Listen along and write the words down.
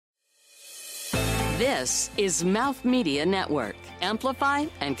This is Mouth Media Network. Amplify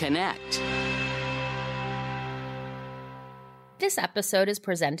and connect. This episode is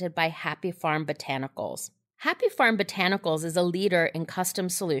presented by Happy Farm Botanicals. Happy Farm Botanicals is a leader in custom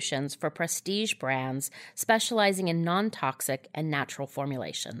solutions for prestige brands specializing in non-toxic and natural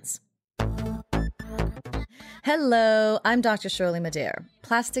formulations. Hello, I'm Dr. Shirley Madare,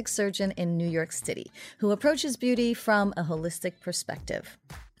 plastic surgeon in New York City, who approaches beauty from a holistic perspective.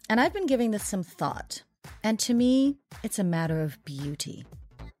 And I've been giving this some thought. And to me, it's a matter of beauty.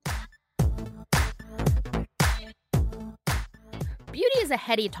 Beauty is a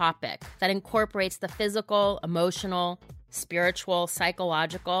heady topic that incorporates the physical, emotional, spiritual,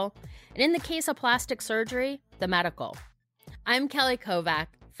 psychological, and in the case of plastic surgery, the medical. I'm Kelly Kovac,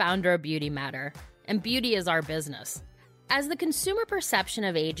 founder of Beauty Matter, and beauty is our business. As the consumer perception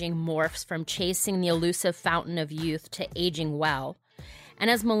of aging morphs from chasing the elusive fountain of youth to aging well, and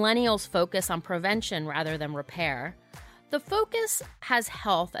as millennials focus on prevention rather than repair, the focus has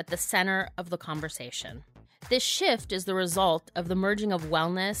health at the center of the conversation. This shift is the result of the merging of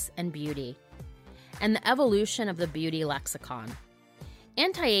wellness and beauty, and the evolution of the beauty lexicon.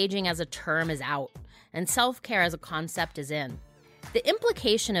 Anti-aging as a term is out, and self-care as a concept is in. The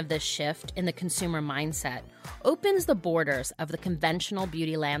implication of this shift in the consumer mindset opens the borders of the conventional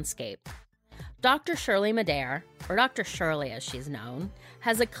beauty landscape. Dr. Shirley Madare, or Dr. Shirley as she's known,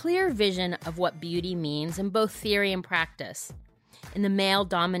 has a clear vision of what beauty means in both theory and practice. In the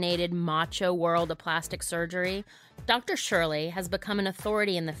male-dominated macho world of plastic surgery, Dr. Shirley has become an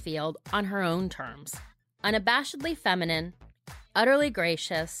authority in the field on her own terms. Unabashedly feminine, utterly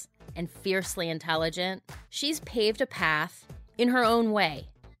gracious, and fiercely intelligent, she's paved a path in her own way,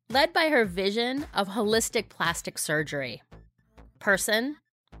 led by her vision of holistic plastic surgery. Person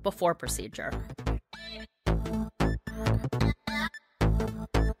before procedure.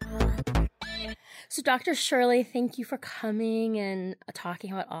 So, Dr. Shirley, thank you for coming and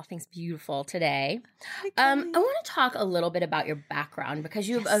talking about all things beautiful today. I want to talk a little bit about your background because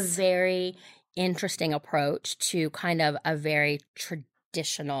you have a very interesting approach to kind of a very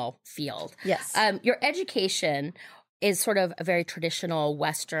traditional field. Yes. Your education is sort of a very traditional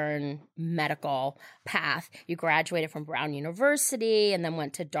Western medical path. You graduated from Brown University and then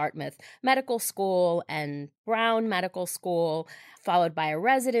went to Dartmouth Medical School and Brown Medical School, followed by a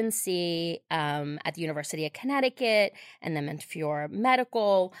residency at the University of Connecticut, and then Montefiore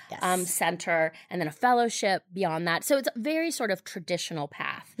Medical Center, and then a fellowship beyond that. So it's a very sort of traditional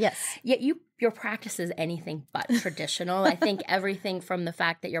path. Yes. Yet your practice is anything but traditional. I think everything from the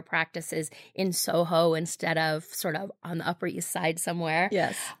fact that your practice is in Soho instead of sort of on the Upper East Side somewhere.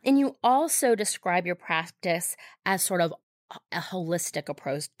 Yes. And you also describe your practice as sort of a holistic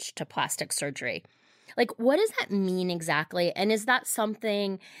approach to plastic surgery. Like, what does that mean exactly? And is that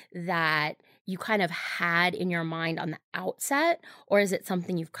something that you kind of had in your mind on the outset, or is it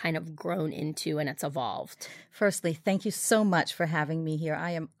something you've kind of grown into and it's evolved? Firstly, thank you so much for having me here.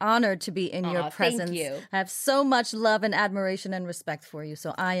 I am honored to be in your presence. Thank you. I have so much love and admiration and respect for you,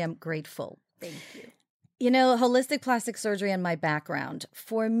 so I am grateful. Thank you. You know, holistic plastic surgery and my background.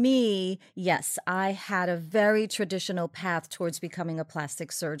 For me, yes, I had a very traditional path towards becoming a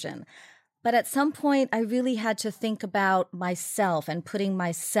plastic surgeon. But at some point, I really had to think about myself and putting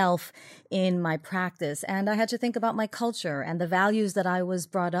myself in my practice. And I had to think about my culture and the values that I was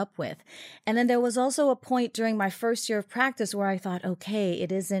brought up with. And then there was also a point during my first year of practice where I thought, okay,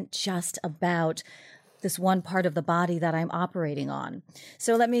 it isn't just about this one part of the body that I'm operating on.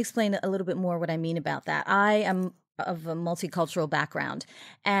 So let me explain a little bit more what I mean about that. I am of a multicultural background.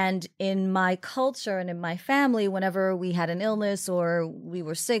 And in my culture and in my family, whenever we had an illness or we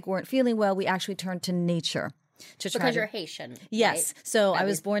were sick, weren't feeling well, we actually turned to nature. Because you're Haitian. Yes. Right? So I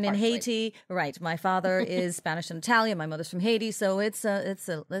was born in Haiti. Right. My father is Spanish and Italian. My mother's from Haiti. So it's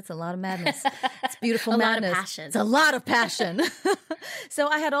a lot of madness. It's beautiful madness. A lot of passion. It's a lot of passion. So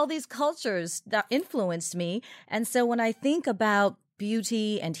I had all these cultures that influenced me. And so when I think about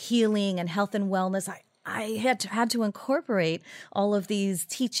beauty and healing and health and wellness, I had to incorporate all of these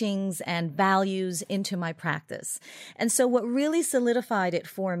teachings and values into my practice. And so what really solidified it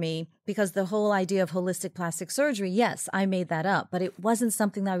for me, because the whole idea of holistic plastic surgery, yes, I made that up, but it wasn't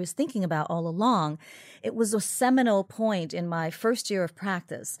something that I was thinking about all along. It was a seminal point in my first year of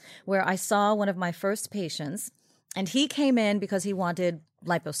practice where I saw one of my first patients, and he came in because he wanted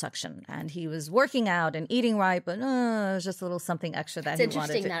liposuction, and he was working out and eating right, but it was just a little something extra that he wanted. It's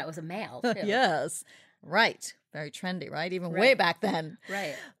interesting that it was a male, too. Yes. Right. Very trendy, right? Even way back then.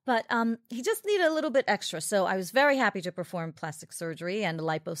 Right. But he just needed a little bit extra. So I was very happy to perform plastic surgery and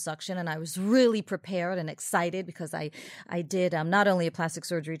liposuction. And I was really prepared and excited because I did not only a plastic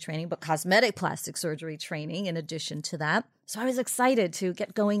surgery training, but cosmetic plastic surgery training in addition to that. So I was excited to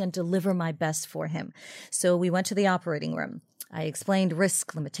get going and deliver my best for him. So we went to the operating room. I explained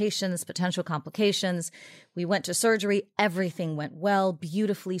risk, limitations, potential complications. We went to surgery. Everything went well,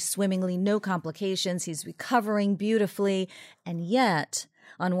 beautifully, swimmingly, no complications. He's recovering beautifully. And yet,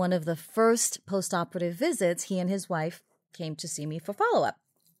 on one of the first post-operative visits, he and his wife came to see me for follow-up.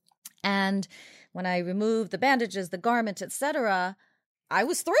 And when I removed the bandages, the garment, etc., I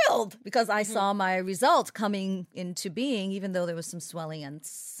was thrilled because I saw my result coming into being, even though there was some swelling and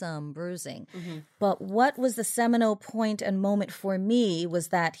some bruising. But what was the seminal point and moment for me was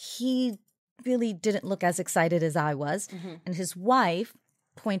that he really didn't look as excited as I was. And his wife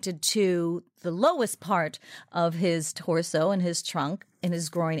pointed to the lowest part of his torso and his trunk in his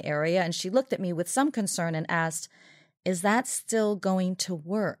groin area. And she looked at me with some concern and asked, "Is that still going to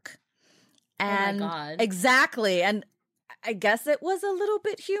work?" And oh my God. Exactly. And I guess it was a little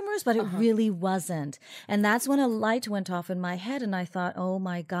bit humorous, but it really wasn't. And that's when a light went off in my head and I thought, oh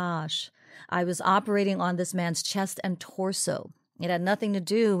my gosh, I was operating on this man's chest and torso. It had nothing to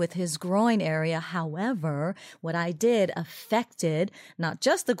do with his groin area. However, what I did affected not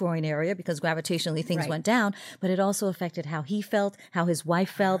just the groin area because gravitationally things went down, but it also affected how he felt, how his wife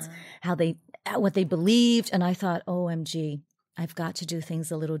felt, what they believed. And I thought, OMG. I've got to do things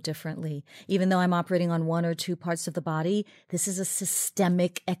a little differently. Even though I'm operating on one or two parts of the body, this is a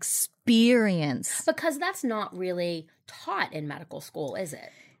systemic experience. Because that's not really taught in medical school, is it?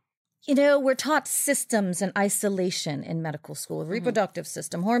 You know, we're taught systems and isolation in medical school, reproductive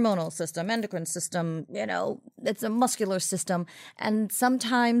system, hormonal system, endocrine system, you know, it's a muscular system. And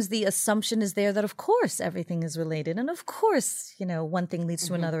sometimes the assumption is there that, of course, everything is related. And of course, you know, one thing leads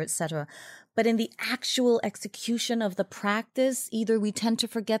to another, et cetera. But in the actual execution of the practice, either we tend to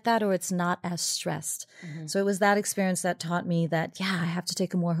forget that or it's not as stressed. So it was that experience that taught me that, yeah, I have to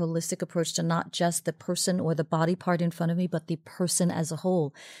take a more holistic approach to not just the person or the body part in front of me, but the person as a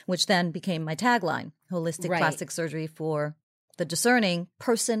whole, which then became my tagline, holistic plastic surgery for the discerning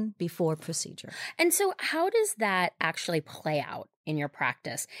person before procedure. And so how does that actually play out in your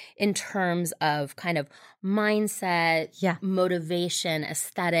practice in terms of kind of mindset, motivation,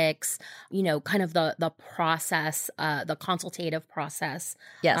 aesthetics, you know, kind of the process, the consultative process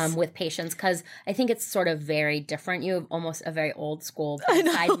with patients? Because I think it's sort of very different. You have almost a very old school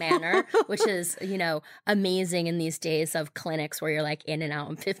bedside manner, which is, you know, amazing in these days of clinics where you're like in and out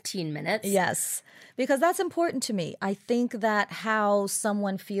in 15 minutes. Yes, because that's important to me. I think that how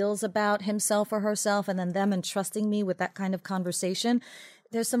someone feels about himself or herself and then them entrusting me with that kind of conversation,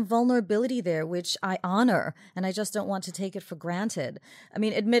 there's some vulnerability there, which I honor, and I just don't want to take it for granted. I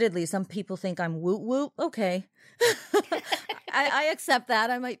mean, admittedly, some people think I'm woot-woot. Okay. I accept that.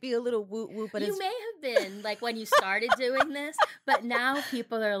 I might be a little woot-woot, but you may have been, like, when you started doing this, but now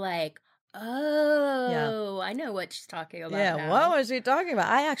people are like, oh, I know what she's talking about now. What was she talking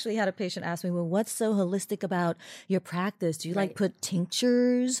about? I actually had a patient ask me, well, what's so holistic about your practice? Do you like put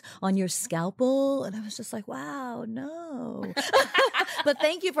tinctures on your scalpel? And I was just like, wow, no. But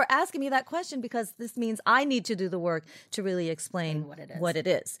thank you for asking me that question because this means I need to do the work to really explain what it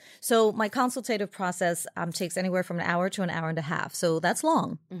is. So my consultative process takes anywhere from an hour to an hour and a half. So that's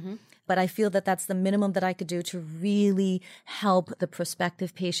long. But I feel that that's the minimum that I could do to really help the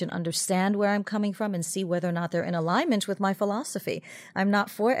prospective patient understand where I'm coming from and see whether or not they're in alignment with my philosophy. I'm not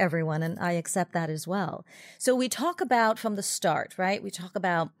for everyone, and I accept that as well. So we talk about from the start, right? We talk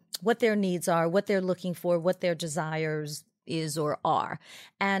about what their needs are, what they're looking for, what their desires is or are.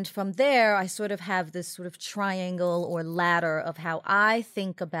 And from there, I sort of have this sort of triangle or ladder of how I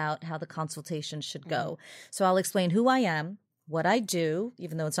think about how the consultation should go. So I'll explain who I am, what I do,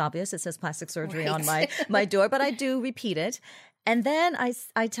 even though it's obvious, it says plastic surgery on my door, but I do repeat it. And then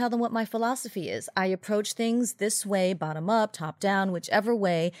I tell them what my philosophy is. I approach things this way, bottom up, top down, whichever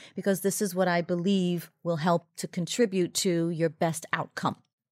way, because this is what I believe will help to contribute to your best outcome.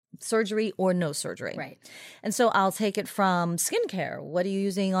 Surgery or no surgery. Right. And so I'll take it from skincare. What are you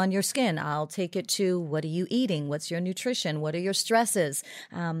using on your skin? I'll take it to what are you eating? What's your nutrition? What are your stresses?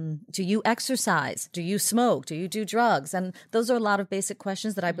 Do you exercise? Do you smoke? Do you do drugs? And those are a lot of basic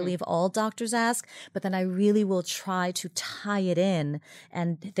questions that I believe all doctors ask, but then I really will try to tie it in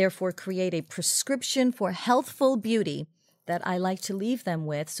and therefore create a prescription for healthful beauty that I like to leave them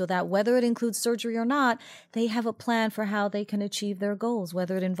with so that whether it includes surgery or not, they have a plan for how they can achieve their goals,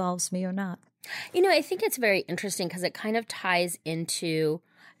 whether it involves me or not. You know, I think it's very interesting because it kind of ties into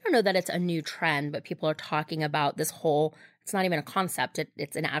I don't know that it's a new trend, but people are talking about this whole, it's not even a concept,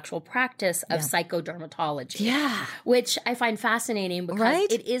 it's an actual practice of psychodermatology. Yeah. Which I find fascinating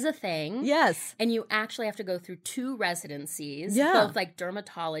because it is a thing. Yes. And you actually have to go through 2 residencies, Yeah. both like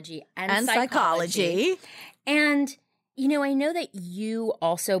dermatology and psychology. And, you know, I know that you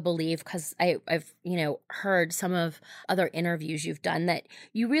also believe, because I've, you know, heard some of other interviews you've done, that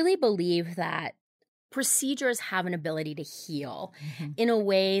you really believe that procedures have an ability to heal in a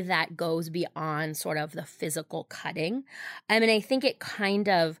way that goes beyond sort of the physical cutting. I mean, I think it kind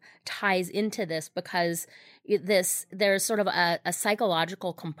of ties into this because there's sort of a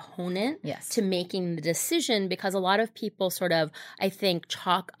psychological component to making the decision, because a lot of people sort of, I think,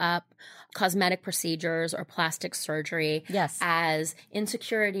 chalk up cosmetic procedures or plastic surgery as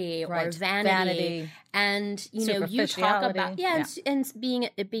insecurity or vanity. And, you know, you talk about, and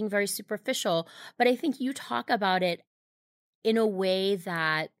being very superficial, but I think you talk about it in a way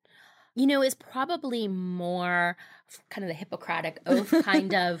that, you know, is probably more kind of the Hippocratic Oath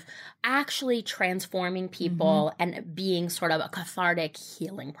kind of actually transforming people and being sort of a cathartic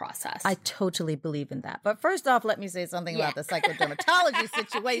healing process. I totally botally in that. But first off, let me say something about the psychodermatology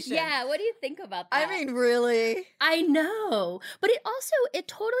situation. Yeah, what do you think about that? I mean, really? I know. But it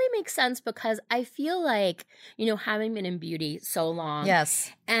totally makes sense because I feel like, you know, having been in beauty so long. Yes.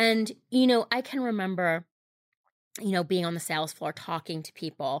 And, you know, I can remember, you know, being on the sales floor talking to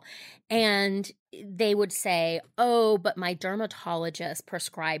people, and they would say, oh, but my dermatologist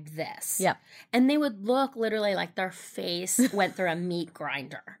prescribed this. Yeah. And they would look literally like their face went through a meat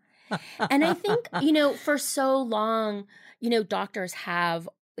grinder. And I think, you know, for so long, you know, doctors have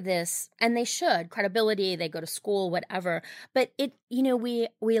this, and they should, credibility, they go to school, whatever. But it, you know, we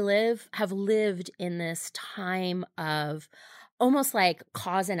have lived in this time of almost like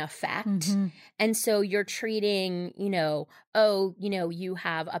cause and effect. And so you're treating, you know, oh, you know, you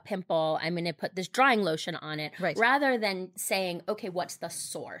have a pimple, I'm going to put this drying lotion on it, rather than saying, okay, what's the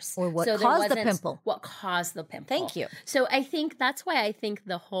source? Or what caused the pimple? What caused the pimple? Thank you. So I think that's why I think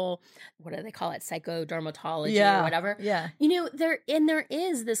the whole, what do they call it, psychodermatology or whatever. Yeah. You know, there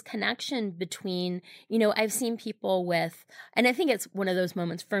is this connection between, you know, I've seen people with, and I think it's one of those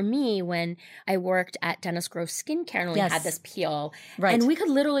moments for me when I worked at Dennis Grove Skincare and we had this peel. And we could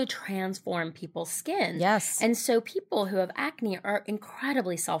literally transform people's skin. Yes. And so people who have acne are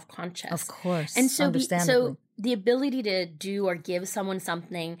incredibly self-conscious. Of course. And so, understandably. so the ability to do or give someone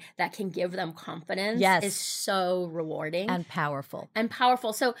something that can give them confidence is so rewarding. And powerful.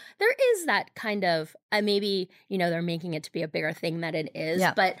 So there is that kind of, maybe, you know, they're making it to be a bigger thing than it is.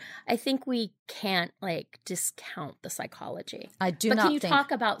 Yeah. But I think we can't like discount the psychology. I do not think. But can you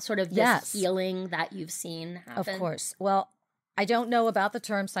talk about sort of this healing that you've seen happen? Of course. Well, I don't know about the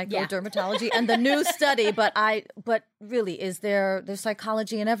term psychodermatology and the new study, but really, there's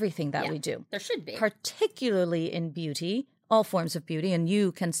psychology in everything that we do. There should be. Particularly in beauty, all forms of beauty, and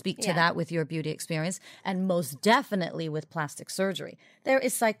you can speak to that with your beauty experience, and most definitely with plastic surgery. There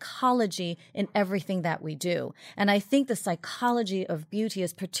is psychology in everything that we do. And I think the psychology of beauty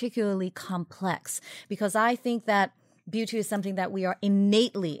is particularly complex because I think that beauty is something that we are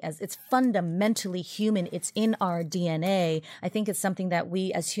innately, as it's fundamentally human. It's in our DNA. I think it's something that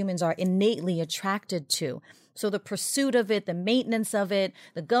we as humans are innately attracted to. So the pursuit of it, the maintenance of it,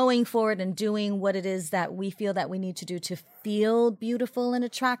 the going for it and doing what it is that we feel that we need to do to feel beautiful and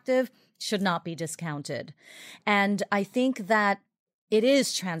attractive should not be discounted. And I think that it is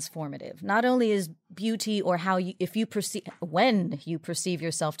transformative. Not only is beauty or when you perceive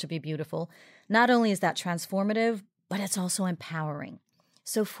yourself to be beautiful, not only is that transformative, but it's also empowering.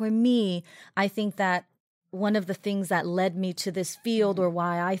 So for me, I think that one of the things that led me to this field or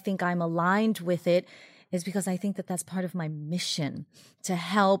why I think I'm aligned with it is because I think that that's part of my mission to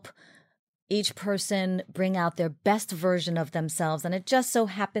help each person bring out their best version of themselves. And it just so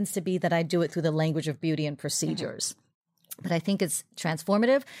happens to be that I do it through the language of beauty and procedures. But I think it's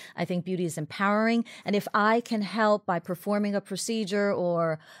transformative. I think beauty is empowering. And if I can help by performing a procedure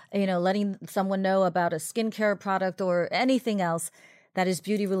or, you know, letting someone know about a skincare product or anything else that is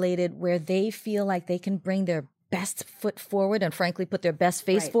beauty related where they feel like they can bring their best foot forward and frankly put their best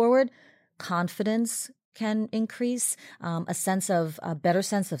face forward, confidence can increase, a better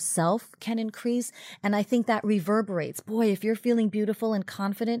sense of self can increase. And I think that reverberates. Boy, if you're feeling beautiful and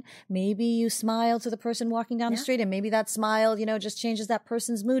confident, maybe you smile to the person walking down the street and maybe that smile, you know, just changes that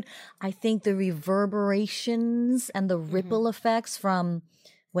person's mood. I think the reverberations and the ripple effects from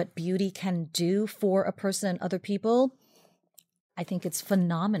what beauty can do for a person and other people, I think it's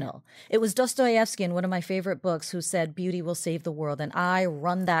phenomenal. It was Dostoevsky in one of my favorite books who said, beauty will save the world. And I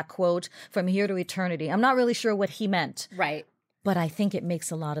run that quote from here to eternity. I'm not really sure what he meant. Right. but I think it makes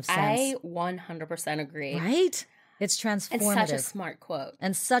a lot of sense. I 100% agree. Right? It's transformative. And such a smart quote.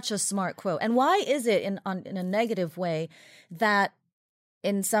 And such a smart quote. And why is it in a negative way that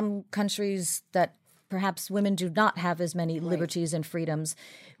in some countries that perhaps women do not have as many liberties and freedoms,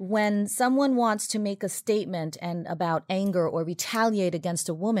 when someone wants to make a statement and about anger or retaliate against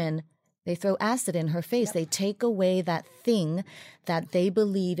a woman, they throw acid in her face. Yep. They take away that thing that they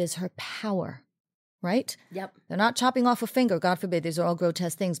believe is her power. Right? Yep. They're not chopping off a finger, God forbid. These are all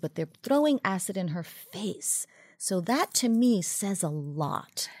grotesque things, but they're throwing acid in her face. So that to me says a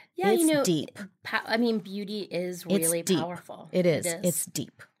lot. Yeah, it's deep. I mean, beauty is really powerful. It is. It's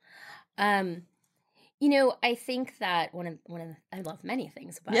deep. I think that I love many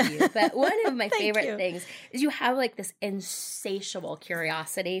things about you, but one of my favorite things is you have like this insatiable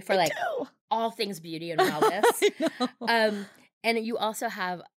curiosity for all things beauty and wellness. And you also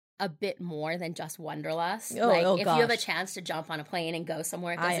have a bit more than just wanderlust. If you have a chance to jump on a plane and go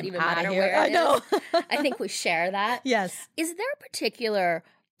somewhere, it doesn't even matter where it is. I think we share that. Yes. Is there a particular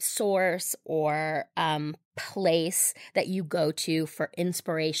source or place that you go to for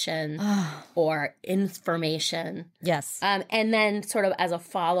inspiration or information? Yes. And then sort of as a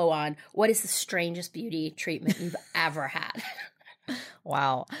follow-on, what is the strangest beauty treatment you've ever had?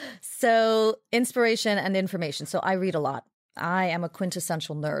 Wow. So inspiration and information. So I read a lot. I am a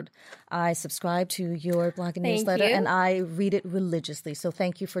quintessential nerd. I subscribe to your blog and newsletter, and I read it religiously. So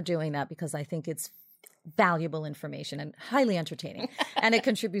thank you for doing that, because I think it's valuable information and highly entertaining, and it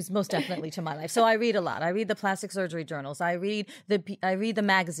contributes most definitely to my life. So I read a lot. I read the plastic surgery journals. I read the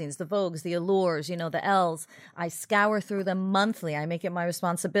magazines, the Vogues, the Allures, the L's. I scour through them monthly. I make it my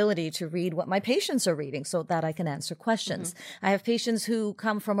responsibility to read what my patients are reading so that I can answer questions. Mm-hmm. I have patients who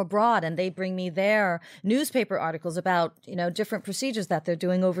come from abroad and they bring me their newspaper articles about, different procedures that they're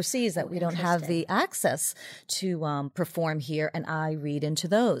doing overseas that we don't have the access to perform here, and I read into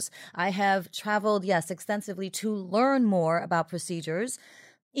those. I have traveled, extensively to learn more about procedures,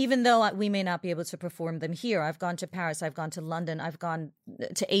 even though we may not be able to perform them here. I've gone to Paris, I've gone to London, I've gone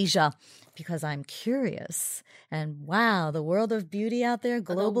to Asia because I'm curious. And wow, the world of beauty out there,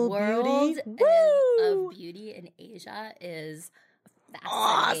 global beauty. Of beauty in Asia is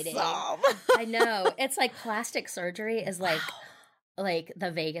fascinating. Awesome. I know. It's like plastic surgery is like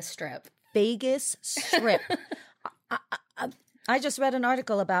the Vegas Strip. Vegas Strip. I just read an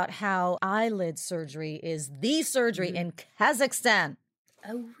article about how eyelid surgery is the surgery in Kazakhstan.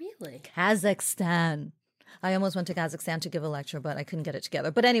 Oh, really? Kazakhstan. I almost went to Kazakhstan to give a lecture, but I couldn't get it together.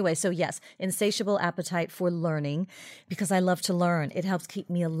 But anyway, so yes, insatiable appetite for learning, because I love to learn. It helps keep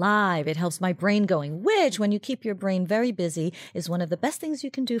me alive. It helps my brain going, which, when you keep your brain very busy, is one of the best things you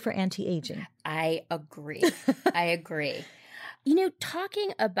can do for anti-aging. I agree. I agree.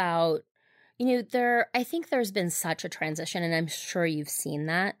 Talking about I think there's been such a transition, and I'm sure you've seen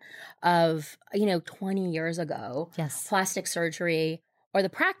that, of, 20 years ago, yes, plastic surgery, or the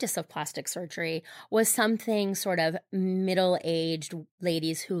practice of plastic surgery, was something sort of middle-aged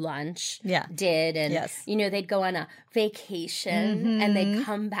ladies who lunch did. And, they'd go on a vacation and they'd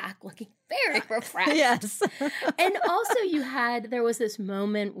come back looking very refreshed. Yes. And also there was this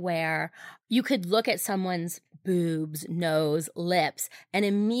moment where you could look at someone's boobs, nose, lips, and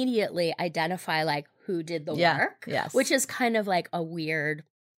immediately identify who did the work, which is kind of like a weird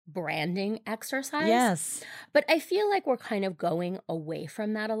branding exercise. Yes. But I feel like we're kind of going away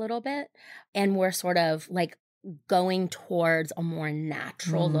from that a little bit, and we're sort of going towards a more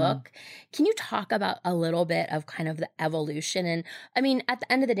natural look. Can you talk about a little bit of kind of the evolution? And I mean, at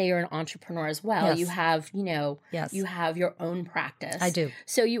the end of the day, you're an entrepreneur as well. Yes. You have, you have your own practice. I do.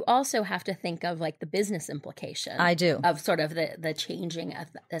 So you also have to think of the business implication. I do. Of sort of the changing of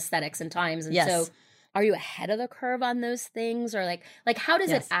aesthetics and times. And yes. so are you ahead of the curve on those things? Or how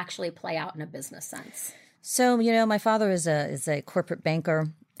does it actually play out in a business sense? So, my father is a corporate banker.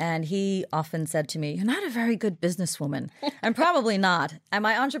 And he often said to me, "You're not a very good businesswoman." I'm probably not. Am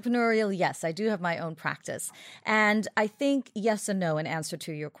I entrepreneurial? Yes, I do have my own practice. And I think yes and no in answer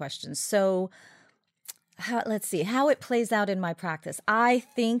to your question. So let's see how it plays out in my practice. I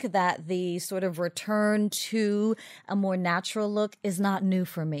think that the sort of return to a more natural look is not new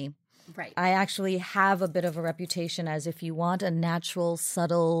for me. Right. I actually have a bit of a reputation as, if you want a natural,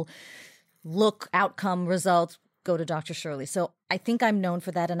 subtle look, outcome, result, go to Dr. Shirley. So I think I'm known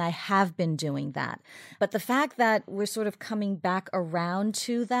for that, and I have been doing that. But the fact that we're sort of coming back around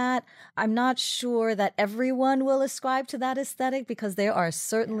to that, I'm not sure that everyone will ascribe to that aesthetic, because there are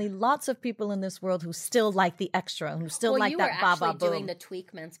certainly lots of people in this world who still like the extra, who still like that ba-ba boom. You were actually doing the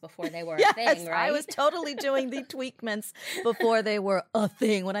tweakments before they were a Yes, thing, right? I was totally doing the tweakments before they were a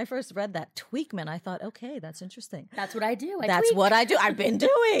thing. When I first read that tweakment, I thought, okay, that's interesting. That's what I do. That's tweak. what I do. I've been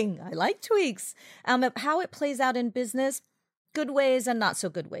doing. I like tweaks. How it plays out in business, good ways and not so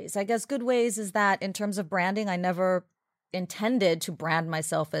good ways. I guess good ways is that in terms of branding, I never intended to brand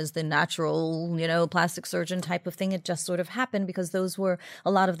myself as the natural, plastic surgeon type of thing. It just sort of happened because those were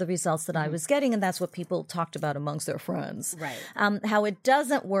a lot of the results that I was getting, and that's what people talked about amongst their friends. Right. How it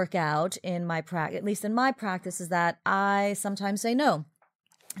doesn't work out in my practice, at least in my practice, is that I sometimes say no.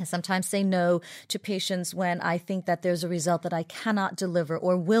 I sometimes say no to patients when I think that there's a result that I cannot deliver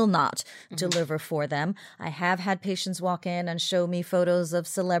or will not deliver for them. I have had patients walk in and show me photos of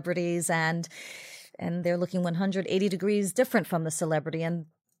celebrities, and they're looking 180 degrees different from the celebrity, and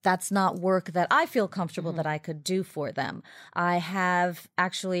that's not work that I feel comfortable that I could do for them. I have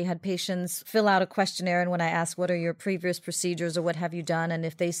actually had patients fill out a questionnaire, and when I ask, what are your previous procedures or what have you done? And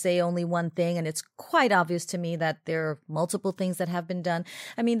if they say only one thing, and it's quite obvious to me that there are multiple things that have been done.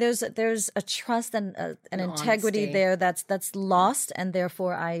 I mean, there's a trust and an integrity honesty there that's lost, and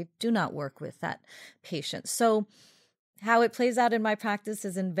therefore I do not work with that patient. So how it plays out in my practice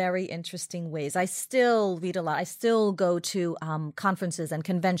is in very interesting ways. I still read a lot. I still go to conferences and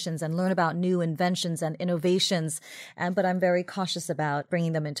conventions and learn about new inventions and innovations, but I'm very cautious about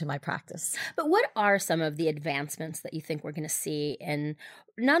bringing them into my practice. But what are some of the advancements that you think we're going to see in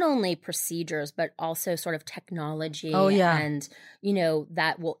not only procedures, but also sort of technology and,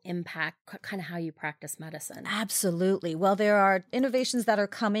 that will impact kind of how you practice medicine? Absolutely. Well, there are innovations that are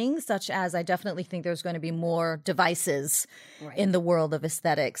coming, such as I definitely think there's going to be more devices in the world of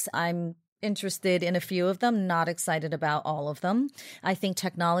aesthetics. I'm interested in a few of them, not excited about all of them. I think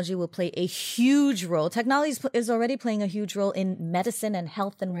technology will play a huge role. Technology is already playing a huge role in medicine and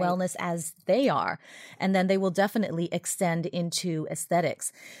health and wellness as they are. And then they will definitely extend into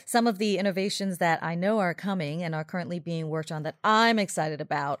aesthetics. Some of the innovations that I know are coming and are currently being worked on that I'm excited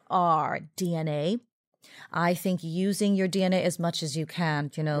about are DNA. I think using your DNA as much as you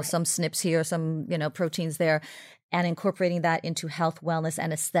can, some SNPs here, some, proteins there, and incorporating that into health, wellness,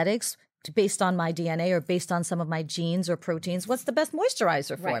 and aesthetics based on my DNA or based on some of my genes or proteins. What's the best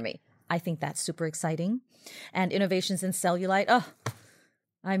moisturizer for me? I think that's super exciting. And innovations in cellulite.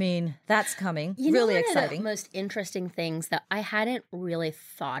 That's coming. Really exciting. One of the most interesting things that I hadn't really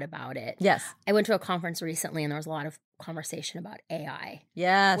thought about it. Yes. I went to a conference recently and there was a lot of conversation about AI.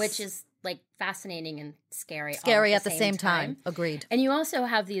 Yes. Which is fascinating and scary. Scary at the same time. Agreed. And you also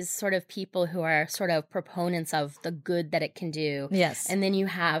have these sort of people who are sort of proponents of the good that it can do. Yes. And then you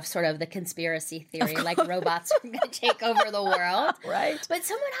have sort of the conspiracy theory, like robots are going to take over the world. Right. But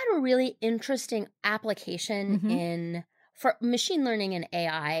someone had a really interesting application for machine learning and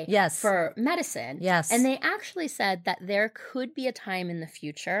AI for medicine. Yes. And they actually said that there could be a time in the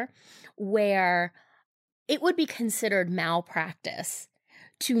future where it would be considered malpractice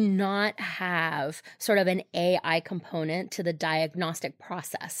to not have sort of an AI component to the diagnostic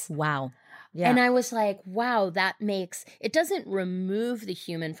process. Wow. Yeah. And I was like, wow, it doesn't remove the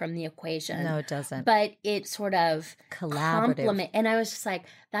human from the equation. No, it doesn't. But it sort of collaborative. And I was just like,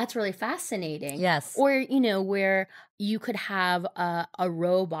 that's really fascinating. Yes. Or, where you could have a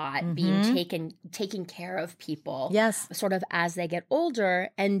robot being taking care of people. Yes. Sort of as they get older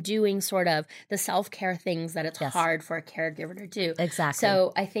and doing sort of the self-care things that it's hard for a caregiver to do. Exactly.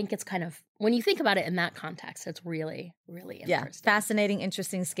 So I think it's kind of, when you think about it in that context, it's really, really interesting. Yeah. Fascinating,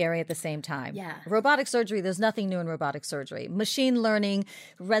 interesting, scary at the same time. Yeah. Robotic surgery, there's nothing new in robotic surgery. Machine learning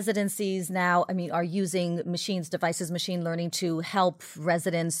residencies now, are using machine learning to help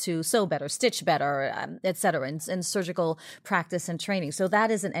residents to sew better, stitch better, et cetera, in surgical practice and training. So that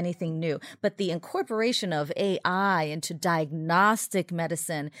isn't anything new. But the incorporation of AI into diagnostic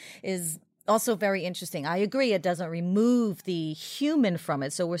medicine is also very interesting. I agree it doesn't remove the human from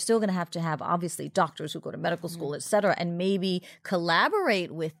it. So we're still going to have obviously doctors who go to medical school, et cetera, and maybe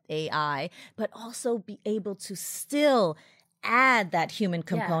collaborate with AI, but also be able to still add that human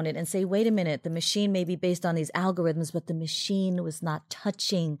component and say, wait a minute, the machine may be based on these algorithms, but the machine was not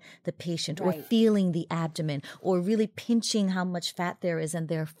touching the patient or feeling the abdomen or really pinching how much fat there is, and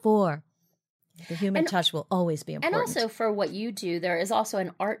therefore the human touch will always be important. And also for what you do, there is also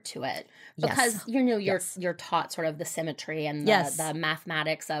an art to it because you're taught sort of the symmetry and the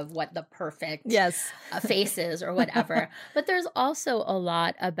mathematics of what the perfect face is or whatever. But there's also a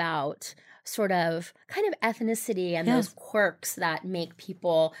lot about sort of kind of ethnicity and those quirks that make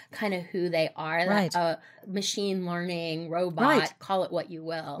people kind of who they are. Right. That machine learning, robot, call it what you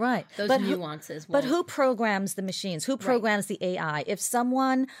will. Right. Those nuances. But who programs the machines? Who programs the AI? If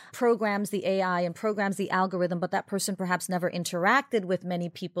someone programs the AI and programs the algorithm, but that person perhaps never interacted with many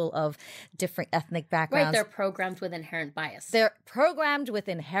people of different ethnic backgrounds. Right, they're programmed with inherent bias. They're programmed with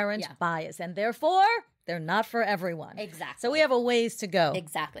inherent bias, and therefore they're not for everyone. Exactly. So we have a ways to go.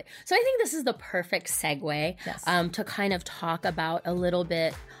 Exactly. So I think this is the perfect segue to kind of talk about a little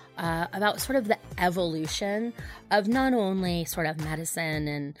bit about sort of the evolution of not only sort of medicine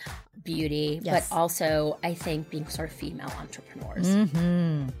and beauty, but also, I think, being sort of female entrepreneurs.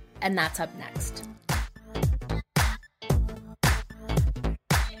 Mm-hmm. And that's up next.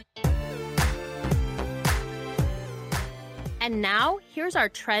 And now, here's our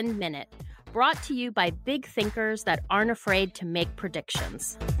Trend Minute, brought to you by big thinkers that aren't afraid to make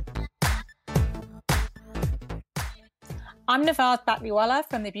predictions. I'm Navaz Batliwala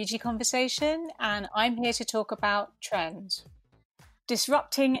from The Beauty Conversation, and I'm here to talk about trends.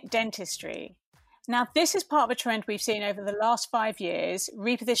 Disrupting dentistry. Now, this is part of a trend we've seen over the last 5 years,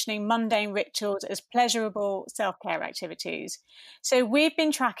 repositioning mundane rituals as pleasurable self-care activities. So we've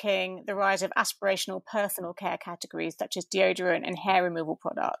been tracking the rise of aspirational personal care categories such as deodorant and hair removal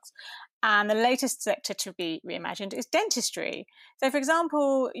products. And the latest sector to be reimagined is dentistry. So, for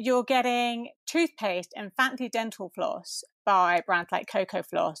example, you're getting toothpaste and fancy dental floss by brands like Coco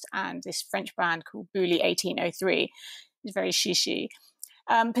Floss and this French brand called Bouli 1803. It's very chic.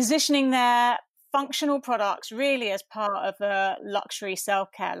 Positioning their functional products really as part of a luxury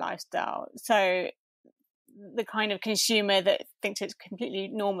self-care lifestyle. So the kind of consumer that thinks it's completely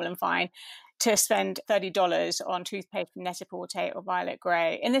normal and fine to spend $30 on toothpaste from Net-a-Porter or Violet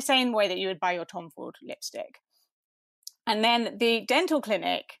Grey in the same way that you would buy your Tom Ford lipstick. And then the dental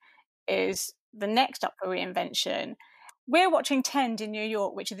clinic is the next up for reinvention. We're watching Tend in New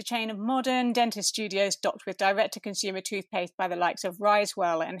York, which is the chain of modern dentist studios stocked with direct-to-consumer toothpaste by the likes of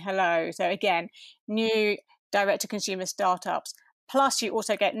Risewell and Hello. So again, new direct-to-consumer startups. Plus, you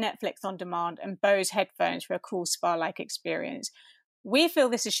also get Netflix on demand and Bose headphones for a cool spa-like experience. We feel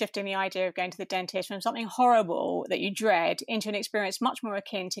this is shifting the idea of going to the dentist from something horrible that you dread into an experience much more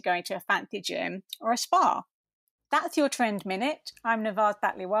akin to going to a fancy gym or a spa. That's your Trend Minute. I'm Navaz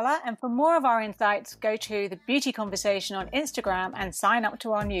Batliwala, and for more of our insights, go to The Beauty Conversation on Instagram and sign up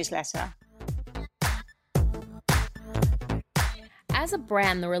to our newsletter. As a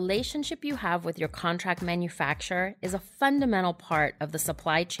brand, the relationship you have with your contract manufacturer is a fundamental part of the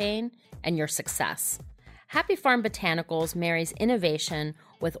supply chain and your success. Happy Farm Botanicals marries innovation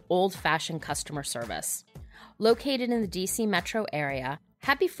with old-fashioned customer service. Located in the DC metro area,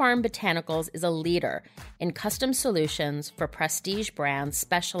 Happy Farm Botanicals is a leader in custom solutions for prestige brands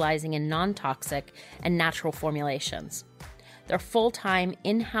specializing in non-toxic and natural formulations. Their full-time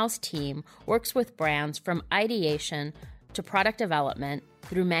in-house team works with brands from ideation to product development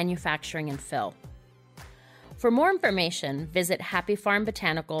through manufacturing and fill. For more information, visit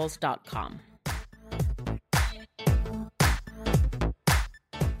happyfarmbotanicals.com.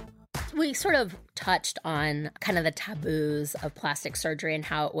 We sort of touched on kind of the taboos of plastic surgery and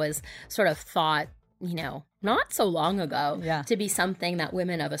how it was sort of thought, not so long ago to be something that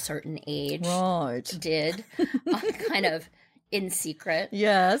women of a certain age did kind of in secret.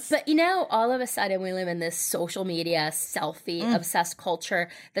 Yes. But, all of a sudden we live in this social media selfie-obsessed culture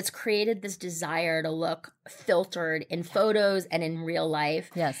that's created this desire to look filtered in photos and in real life.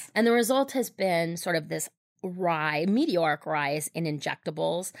 Yes. And the result has been sort of this meteoric rise in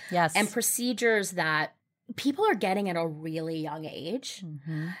injectables and procedures that people are getting at a really young age.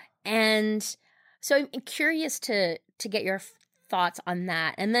 Mm-hmm. And so I'm curious to get your thoughts on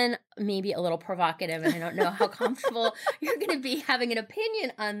that. And then maybe a little provocative, and I don't know how comfortable you're going to be having an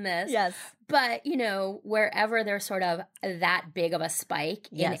opinion on this. Yes. But, wherever there's sort of that big of a spike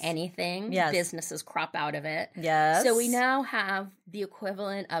in anything, businesses crop out of it. Yes. So we now have the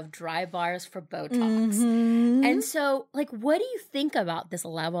equivalent of dry bars for Botox. Mm-hmm. And so, what do you think about this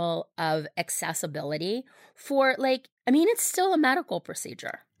level of accessibility for, it's still a medical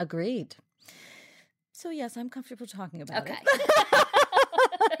procedure. Agreed. So yes, I'm comfortable talking about it.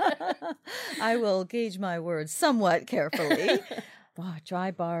 I will gauge my words somewhat carefully.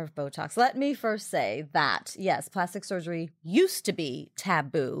 Dry bar of Botox. Let me first say that, yes, plastic surgery used to be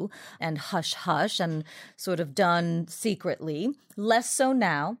taboo and hush-hush and sort of done secretly. Less so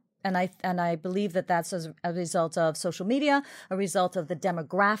now. And I believe that that's as a result of social media, a result of the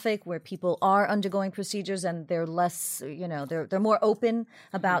demographic where people are undergoing procedures and they're less, they're more open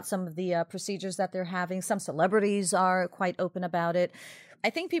about some of the procedures that they're having. Some celebrities are quite open about it. I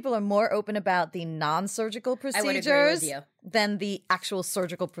think people are more open about the non-surgical I would agree with procedures you. than the actual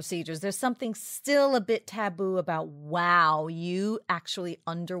surgical procedures. There's something still a bit taboo about, wow, you actually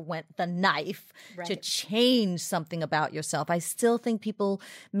underwent the knife to Right. change something about yourself. I still think people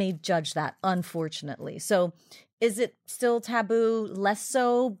may judge that, unfortunately. So is it still taboo? Less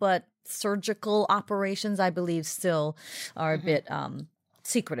so, but surgical operations, I believe, still are a bit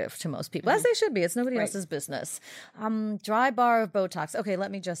secretive to most people, as they should be. It's nobody Right. else's business. Dry bar of Botox. Okay,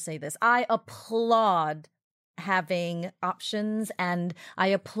 let me just say this. I applaud having options and I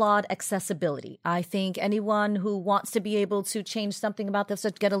applaud accessibility. I think anyone who wants to be able to change something about this,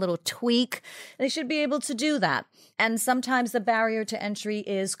 to get a little tweak, they should be able to do that. And sometimes the barrier to entry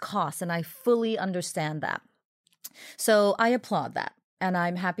is cost, and I fully understand that. So I applaud that. And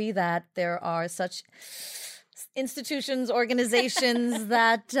I'm happy that there are such institutions, organizations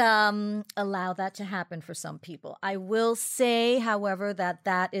that allow that to happen for some people. I will say, however,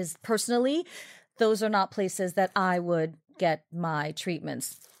 that is personally, those are not places that I would get my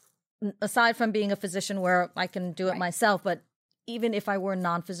treatments. Aside from being a physician where I can do it myself, but even if I were a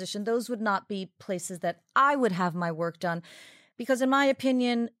non-physician, those would not be places that I would have my work done. Because in my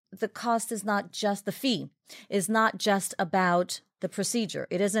opinion, the cost is not just the fee, is not just about the procedure.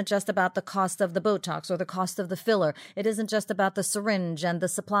 It isn't just about the cost of the Botox or the cost of the filler. It isn't just about the syringe and the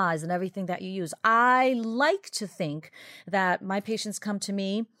supplies and everything that you use. I like to think that my patients come to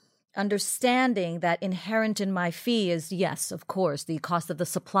me understanding that inherent in my fee is, yes, of course, the cost of the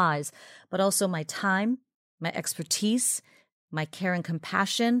supplies, but also my time, my expertise, my care and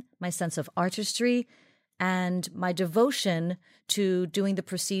compassion, my sense of artistry, and my devotion to doing the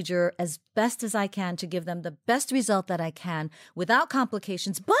procedure as best as I can to give them the best result that I can without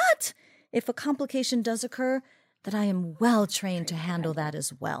complications. But if a complication does occur, that I am well trained to handle that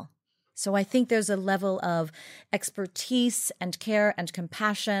as well. So I think there's a level of expertise and care and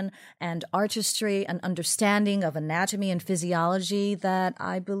compassion and artistry and understanding of anatomy and physiology that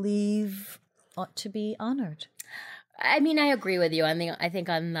I believe ought to be honored. I mean, I agree with you. I think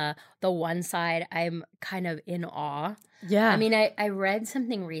on the one side, I'm kind of in awe. Yeah. I mean, I read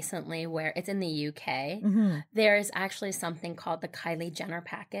something recently where it's in the UK. There's actually something called the Kylie Jenner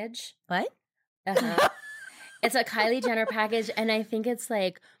package. What? It's a Kylie Jenner package, and I think it's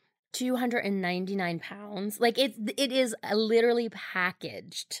like 299 pounds. Like it is literally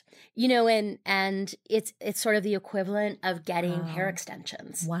packaged, you know, and it's sort of the equivalent of getting hair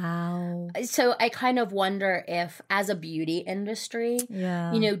extensions. Wow. So I kind of wonder if, as a beauty industry,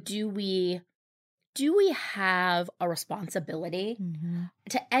 Yeah. you know, do we have a responsibility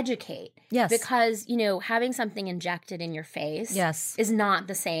to educate? Yes. Because, you know, having something injected in your face Yes. is not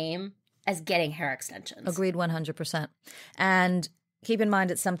the same as getting hair extensions. Agreed 100%. And keep in mind,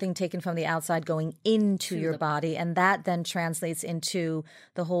 it's something taken from the outside going into your body. And that then translates into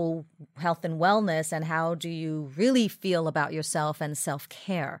the whole health and wellness and how do you really feel about yourself and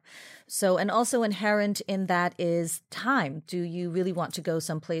self-care. So, and also inherent in that is time. Do you really want to go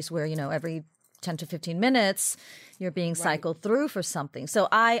someplace where, you know, every 10 to 15 minutes, you're being cycled through for something. So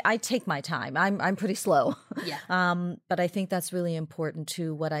I take my time. I'm pretty slow. Yeah. But I think that's really important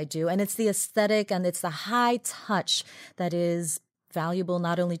to what I do. And it's the aesthetic and it's the high touch that is valuable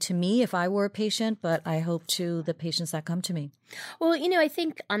not only to me if I were a patient, but I hope to the patients that come to me. Well, you know, I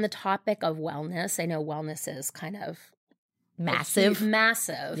think on the topic of wellness, I know wellness is kind of Massive.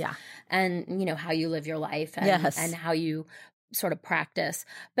 massive. Yeah. And, you know, how you live your life and, Yes. and how you sort of practice.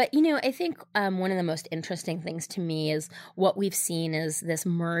 But, you know, I think one of the most interesting things to me is what we've seen is this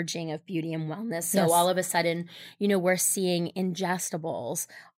merging of beauty and wellness. So Yes. all of a sudden, you know, we're seeing ingestibles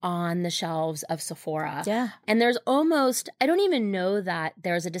on the shelves of Sephora. Yeah. And there's almost, I don't even know that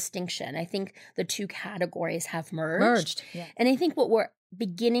there's a distinction. I think the two categories have merged. Yeah. And I think what we're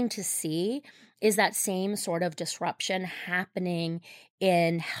beginning to see is that same sort of disruption happening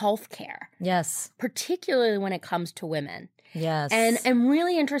in healthcare, Yes. particularly when it comes to women. Yes. And I'm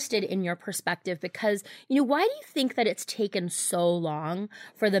really interested in your perspective because, you know, why do you think that it's taken so long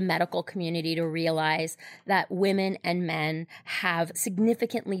for the medical community to realize that women and men have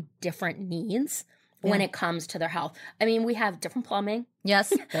significantly different needs when it comes to their health? I mean, we have different plumbing.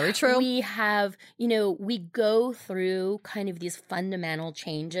 Yes. Very true. We have, you know, we go through kind of these fundamental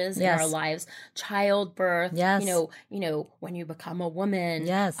changes in Yes. our lives, childbirth, Yes. you know, when you become a woman,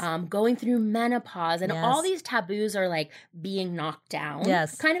 Yes. going through menopause, and Yes. all these taboos are like being knocked down.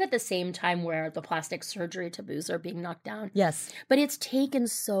 Yes. Kind of at the same time where the plastic surgery taboos are being knocked down. Yes. But it's taken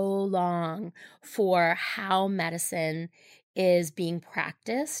so long for how medicine is being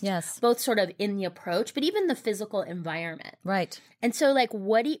practiced. Yes. Both sort of in the approach, but even the physical environment. Right. And so, like,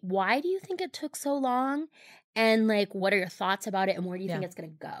 why do you think it took so long? And like, what are your thoughts about it? And where do you think it's going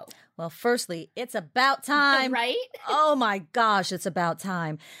to go? Well, firstly, it's about time. Right? Oh my gosh, it's about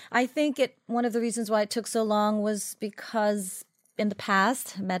time. I think one of the reasons why it took so long was because in the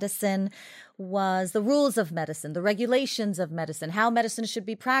past, medicine was the rules of medicine, the regulations of medicine, how medicine should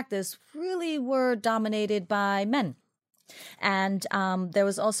be practiced really were dominated by men. And there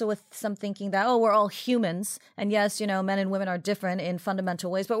was also some thinking that, we're all humans. And yes, men and women are different in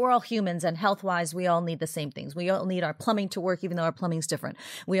fundamental ways, but we're all humans. And health-wise, we all need the same things. We all need our plumbing to work, even though our plumbing's different.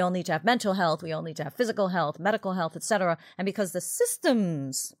 We all need to have mental health. We all need to have physical health, medical health, etc. And because the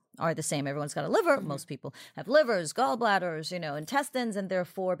systems are the same, everyone's got a liver. Most people have livers, gallbladders, intestines. And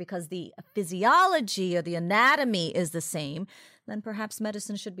therefore, because the physiology or the anatomy is the same, then perhaps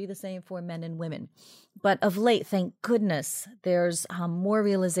medicine should be the same for men and women. But of late, thank goodness, there's more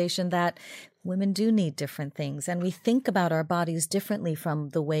realization that women do need different things. And we think about our bodies differently from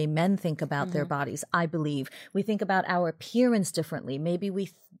the way men think about their bodies, I believe. We think about our appearance differently. Maybe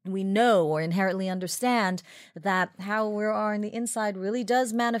we know or inherently understand that how we are on the inside really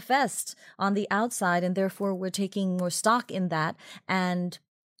does manifest on the outside. And therefore, we're taking more stock in that and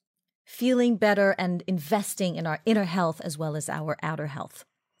feeling better and investing in our inner health as well as our outer health.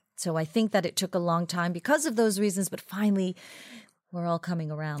 So I think that it took a long time because of those reasons, but finally we're all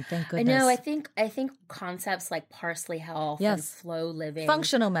coming around. Thank goodness. I know. I think concepts like parsley health and flow living,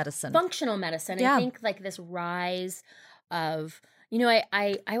 functional medicine. I think like this rise of,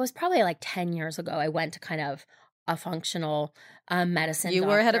 I was probably like 10 years ago, I went to kind of a functional medicine You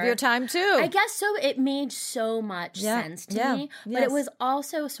doctor. were ahead of your time too. I guess so. It made so much sense to me. But it was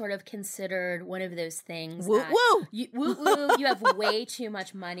also sort of considered one of those things you have way too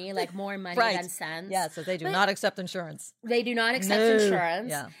much money, like more money than sense. Yeah, so they do not accept insurance. They do not accept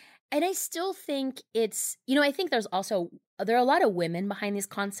insurance. Yeah. And I still think it's, I think there are a lot of women behind these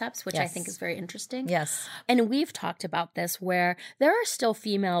concepts, which I think is very interesting. Yes. And we've talked about this where there are still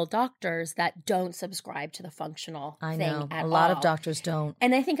female doctors that don't subscribe to the functional thing at all. A lot of doctors don't.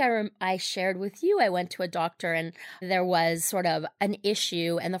 And I think I shared with you, I went to a doctor and there was sort of an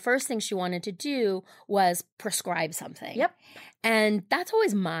issue. And the first thing she wanted to do was prescribe something. Yep. And that's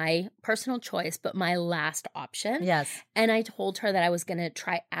always my personal choice, but my last option. Yes. And I told her that I was going to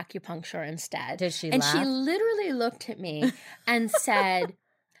try acupuncture instead. Did she And laugh? she literally looked at me and said,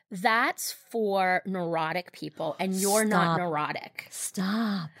 that's for neurotic people and you're not neurotic.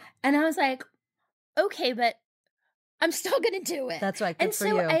 Stop. And I was like, okay, but I'm still going to do it. That's right. Good and for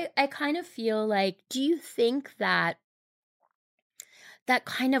so you. I kind of feel like, do you think that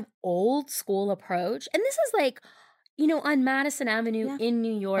kind of old school approach, and this is like, on Madison Avenue in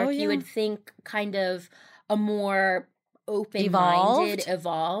New York, you would think kind of a more open-minded,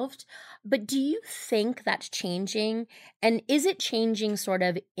 evolved. But do you think that's changing? And is it changing sort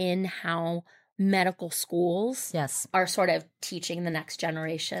of in how medical schools are sort of teaching the next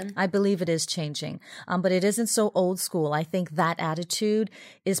generation? I believe it is changing, but it isn't so old school. I think that attitude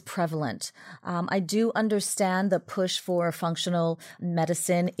is prevalent. I do understand the push for functional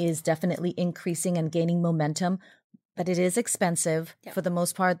medicine is definitely increasing and gaining momentum. But it is expensive. Yep. For the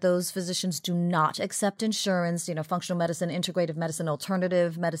most part, those physicians do not accept insurance, functional medicine, integrative medicine,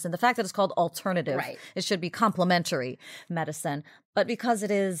 alternative medicine. The fact that it's called alternative, it should be complementary medicine. But because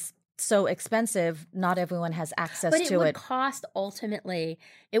it is so expensive, not everyone has access to it.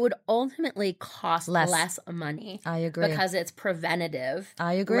 It would ultimately cost less money. I agree. Because it's preventative.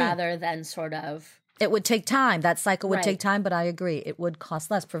 I agree. Rather than sort of... It would take time. That cycle would take time, but I agree. It would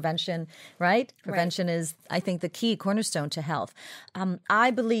cost less. Prevention, right? Prevention is, I think, the key cornerstone to health. I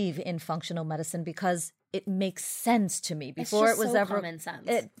believe in functional medicine because it makes sense to me. Before it's just it was so ever common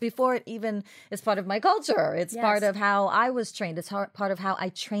sense. Before it even is part of my culture. It's part of how I was trained. It's part of how I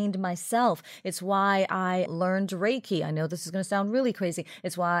trained myself. It's why I learned Reiki. I know this is going to sound really crazy.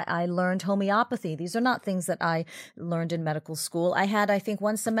 It's why I learned homeopathy. These are not things that I learned in medical school. I had, I think,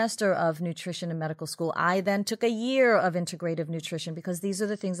 1 semester of nutrition in medical school. I then took a year of integrative nutrition because these are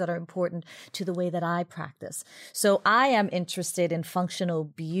the things that are important to the way that I practice. So I am interested in functional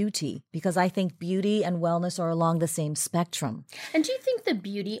beauty because I think beauty and wellness are along the same spectrum. And do you think the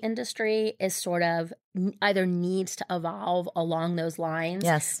beauty industry is sort of either needs to evolve along those lines?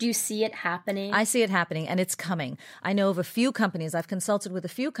 Yes. Do you see it happening? I see it happening, and it's coming. I know of a few companies, I've consulted with a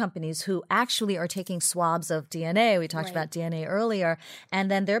few companies who actually are taking swabs of DNA. We talked about DNA earlier, and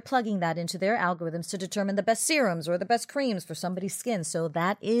then they're plugging that into their algorithms to determine the best serums or the best creams for somebody's skin. So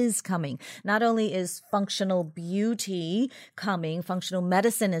that is coming. Not only is functional beauty coming, functional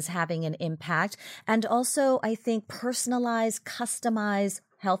medicine is having an impact, and also I think personalized, customized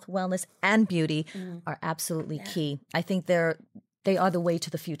health, wellness, and beauty are absolutely key. I think they're They are the way to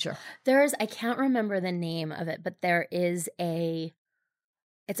the future. I can't remember the name of it, but it's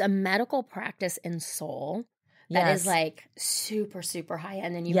a medical practice in Seoul that is like super, super high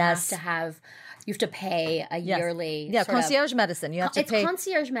end. And you have to pay a yearly. Yeah, concierge medicine. You have to pay. It's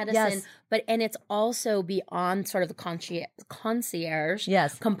concierge medicine, and it's also beyond sort of the concierge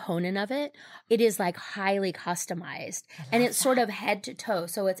component of it. It is like highly customized, and it's sort of head to toe.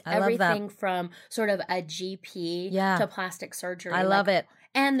 So it's everything from sort of a GP to plastic surgery. I love it.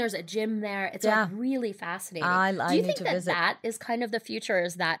 And there's a gym there. It's like really fascinating. Do you think that is kind of the future? Or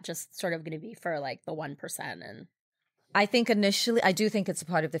is that just sort of going to be for like the 1%? And I think initially, I do think it's a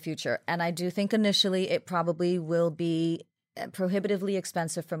part of the future. And I do think initially it probably will be prohibitively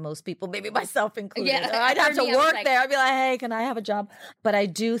expensive for most people, maybe myself included. Yeah, I'd have to work there. I'd be like, hey, can I have a job? But I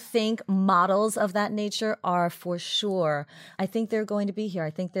do think models of that nature are for sure. I think they're going to be here. I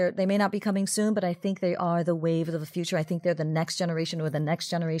think they may not be coming soon, but I think they are the wave of the future. I think they're the next generation or the next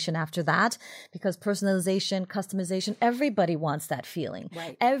generation after that, because personalization, customization, everybody wants that feeling.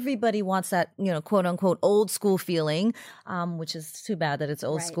 Right. Everybody wants that, quote unquote, old school feeling, which is too bad that it's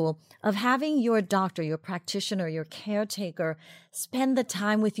old school, of having your doctor, your practitioner, your caretaker spend the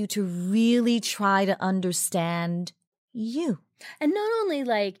time with you to really try to understand you. And not only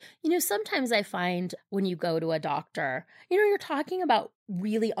like, sometimes I find when you go to a doctor, you're talking about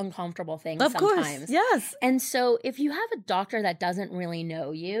really uncomfortable things of sometimes. Course, yes. And so if you have a doctor that doesn't really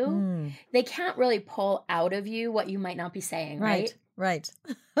know you, they can't really pull out of you what you might not be saying, right? Right.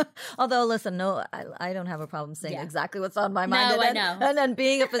 Although, listen, no, I don't have a problem saying exactly what's on my mind. No, I know. And then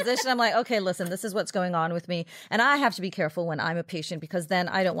being a physician, I'm like, okay, listen, this is what's going on with me. And I have to be careful when I'm a patient, because then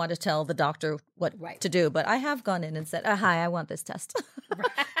I don't want to tell the doctor what to do. But I have gone in and said, hi, I want this test.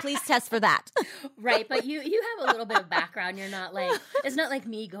 Please test for that. Right. But you have a little bit of background. You're not like, it's not like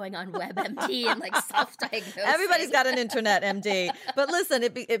me going on WebMD and like self-diagnosing. Everybody's got an internet MD. But listen,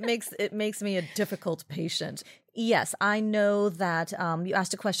 it makes me a difficult patient. Yes, I know that you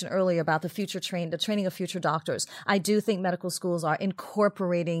asked a question earlier about the training of future doctors. I do think medical schools are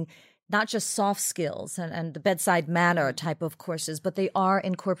incorporating not just soft skills and the bedside manner type of courses, but they are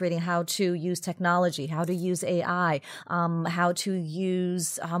incorporating how to use technology, how to use AI, how to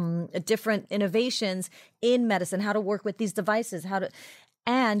use different innovations in medicine, how to work with these devices,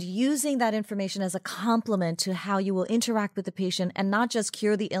 and using that information as a complement to how you will interact with the patient and not just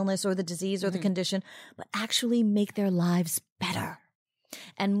cure the illness or the disease or the condition, but actually make their lives better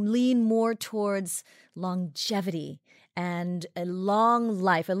and lean more towards longevity and a long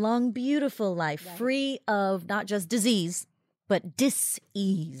life, a long, beautiful life, free of not just disease, but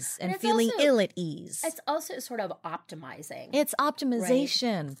dis-ease and feeling ill at ease. It's also sort of optimizing. It's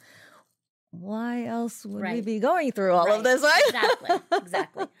optimization. Right. Why else would we be going through all of this, right?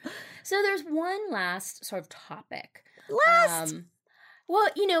 Exactly. So there's one last sort of topic.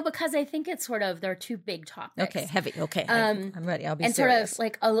 Well, because I think it's sort of, there are two big topics. Okay, heavy. Okay, I'm ready. I'll be serious. And sort of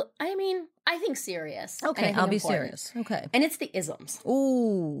like, I think serious. Okay, I'll be serious. Okay. And it's the isms.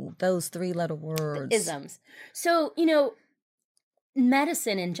 Ooh, those 3-letter words. The isms. So,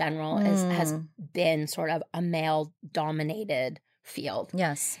 medicine in general has been sort of a male-dominated field.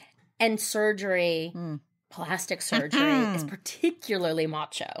 Yes. And surgery, plastic surgery, is particularly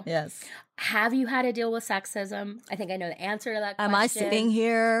macho. Yes. Have you had to deal with sexism? I think I know the answer to that question. Am I sitting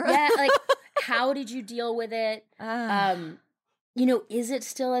here? Yeah, like, how did you deal with it? Is it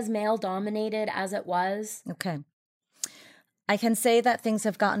still as male-dominated as it was? Okay. I can say that things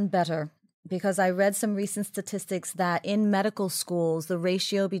have gotten better, because I read some recent statistics that in medical schools, the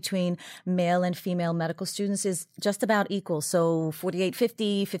ratio between male and female medical students is just about equal. So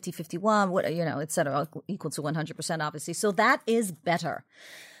 48-50, 50-51, et cetera, equal to 100%, obviously. So that is better.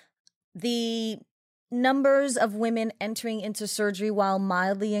 The numbers of women entering into surgery, while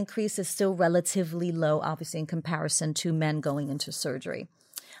mildly increased, is still relatively low, obviously, in comparison to men going into surgery.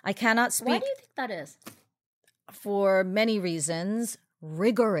 I cannot speak. Why do you think that is? For many reasons.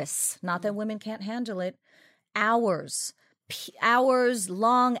 Rigorous, not that women can't handle it, hours,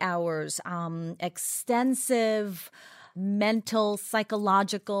 long hours, extensive mental,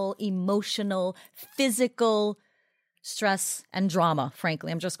 psychological, emotional, physical stress and drama,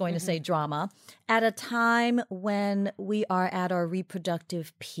 frankly. I'm just going to say drama, at a time when we are at our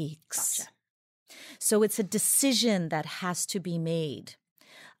reproductive peaks. Gotcha. So it's a decision that has to be made.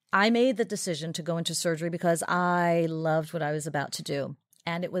 I made the decision to go into surgery because I loved what I was about to do.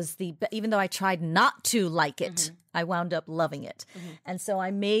 And it was even though I tried not to like it, I wound up loving it. And so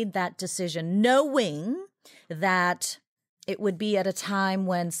I made that decision knowing that it would be at a time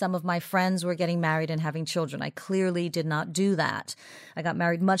when some of my friends were getting married and having children. I clearly did not do that. I got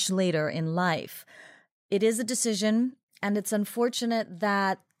married much later in life. It is a decision. And it's unfortunate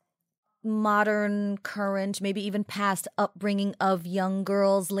that modern, current, maybe even past upbringing of young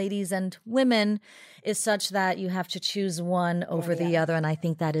girls, ladies, and women is such that you have to choose one over the other. And I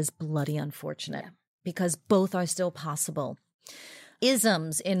think that is bloody unfortunate because both are still possible.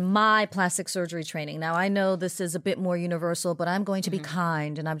 Isms in my plastic surgery training. Now, I know this is a bit more universal, but I'm going to be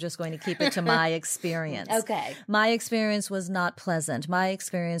kind and I'm just going to keep it to my experience. Okay. My experience was not pleasant. My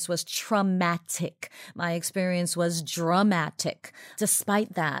experience was traumatic. My experience was dramatic.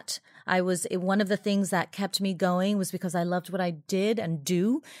 Despite that, one of the things that kept me going was because I loved what I did and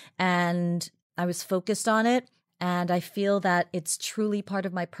do, and I was focused on it. And I feel that it's truly part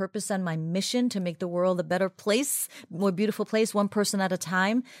of my purpose and my mission to make the world a better place, more beautiful place, one person at a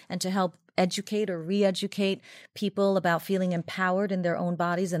time, and to help educate or re-educate people about feeling empowered in their own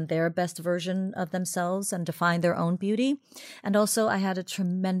bodies and their best version of themselves and define their own beauty. And also, I had a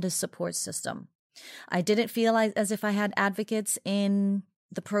tremendous support system. I didn't feel as if I had advocates in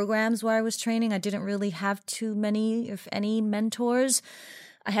the programs where I was training. I didn't really have too many, if any, mentors.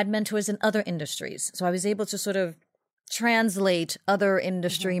 I had mentors in other industries. So I was able to sort of translate other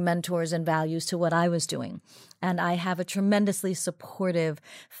industry mentors and values to what I was doing. And I have a tremendously supportive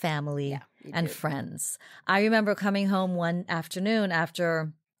family and friends. I remember coming home one afternoon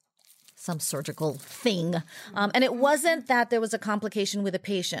after some surgical thing. And it wasn't that there was a complication with a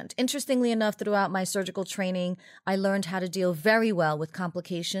patient. Interestingly enough, throughout my surgical training, I learned how to deal very well with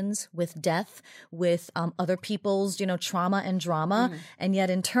complications, with death, with other people's, trauma and drama. And yet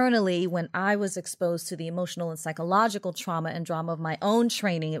internally, when I was exposed to the emotional and psychological trauma and drama of my own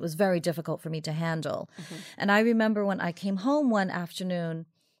training, it was very difficult for me to handle. And I remember when I came home one afternoon,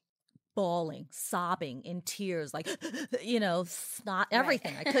 bawling, sobbing, in tears, like, snot,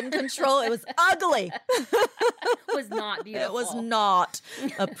 everything. I couldn't control. It was ugly. It was not beautiful. It was not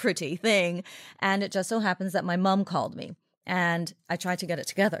a pretty thing. And it just so happens that my mom called me and I tried to get it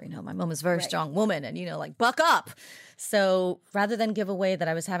together. My mom is a very strong woman and, buck up. So rather than give away that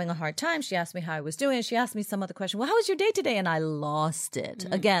I was having a hard time, she asked me how I was doing. She asked me some other question. Well, how was your day today? And I lost it.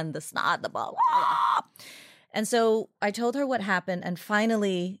 Again, the snot, the ball. And so I told her what happened, and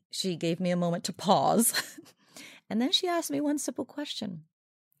finally she gave me a moment to pause. And then she asked me one simple question.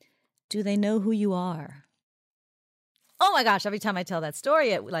 Do they know who you are? Oh my gosh, every time I tell that story,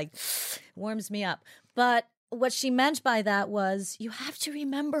 it warms me up. But what she meant by that was you have to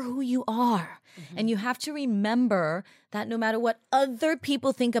remember who you are. And you have to remember that no matter what other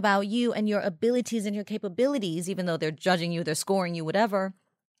people think about you and your abilities and your capabilities, even though they're judging you, they're scoring you, whatever,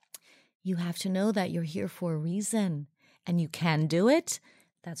 you have to know that you're here for a reason and you can do it.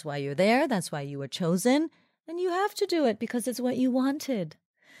 That's why you're there. That's why you were chosen. And you have to do it because it's what you wanted.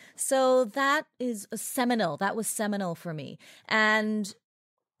 So that is seminal. That was seminal for me. And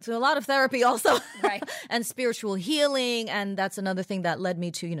so a lot of therapy also, right, and spiritual healing. And that's another thing that led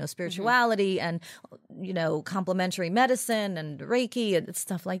me to, spirituality and, complementary medicine and Reiki and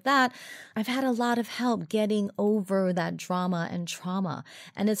stuff like that. I've had a lot of help getting over that drama and trauma.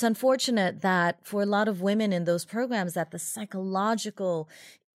 And it's unfortunate that for a lot of women in those programs that the psychological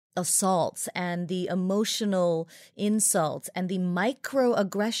assaults and the emotional insults and the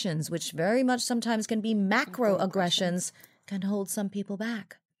microaggressions, which very much sometimes can be macroaggressions, can hold some people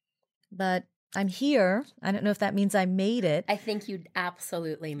back. But I'm here. I don't know if that means I made it. I think you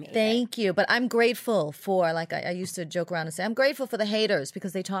absolutely made it. Thank you. But I'm grateful for, I used to joke around and say, I'm grateful for the haters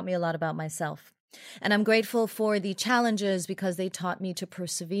because they taught me a lot about myself. And I'm grateful for the challenges because they taught me to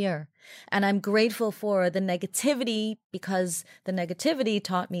persevere. And I'm grateful for the negativity because the negativity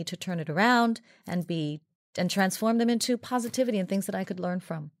taught me to turn it around and transform them into positivity and things that I could learn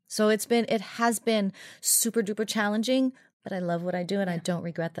from. So it has been super duper challenging, but I love what I do and I don't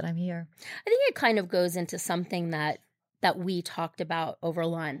regret that I'm here. I think it kind of goes into something that we talked about over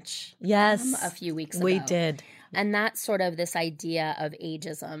lunch. Yes. A few weeks ago. We did. And that's sort of this idea of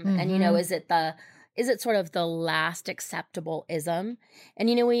ageism. And, is it sort of the last acceptable ism?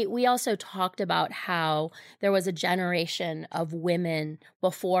 And, we also talked about how there was a generation of women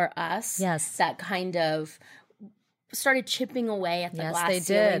before us that kind of started chipping away at the glass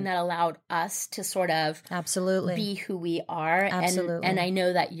ceiling that allowed us to sort of absolutely be who we are. Absolutely. And I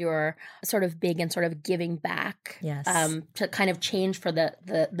know that you're sort of big in sort of giving back to kind of change for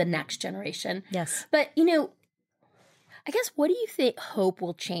the next generation. Yes. But, I guess, what do you think hope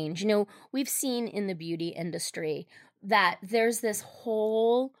will change? We've seen in the beauty industry that there's this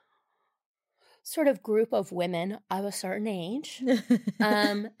whole sort of group of women of a certain age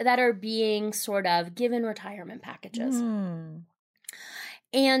that are being sort of given retirement packages.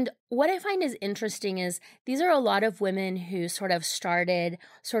 And what I find is interesting is these are a lot of women who sort of started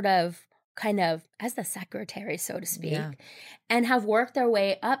sort of kind of as the secretary, so to speak, and have worked their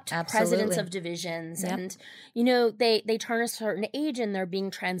way up to presidents of divisions. Yep. And, they turn a certain age and they're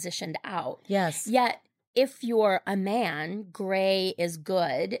being transitioned out. Yes. Yet, if you're a man, gray is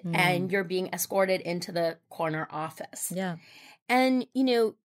good and you're being escorted into the corner office. Yeah. And,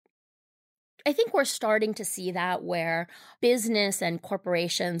 I think we're starting to see that where business and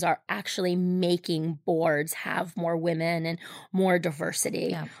corporations are actually making boards have more women and more diversity.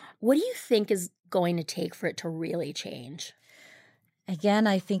 Yeah. What do you think is going to take for it to really change? Again,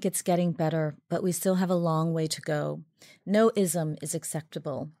 I think it's getting better, but we still have a long way to go. No ism is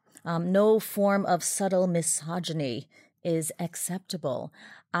acceptable. No form of subtle misogyny is acceptable.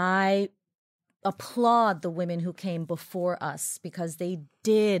 I applaud the women who came before us because they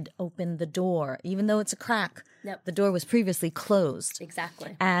did open the door, even though it's a crack. Yep. The door was previously closed.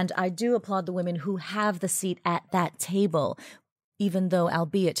 Exactly. And I do applaud the women who have the seat at that table, even though,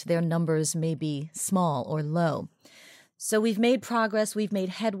 albeit, their numbers may be small or low. So we've made progress, we've made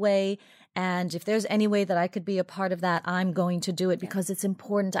headway, and if there's any way that I could be a part of that, I'm going to do it because it's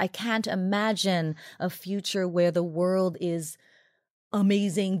important. I can't imagine a future where the world is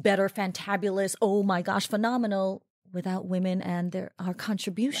amazing, better, fantabulous, oh my gosh, phenomenal, without women and our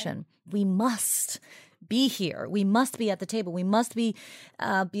contribution. Right. We must be here. We must be at the table. We must be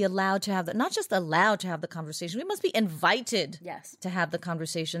allowed to have not just allowed to have the conversation. We must be invited to have the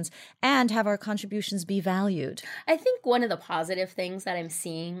conversations and have our contributions be valued. I think one of the positive things that I'm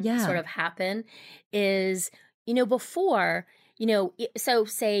seeing sort of happen is, before, so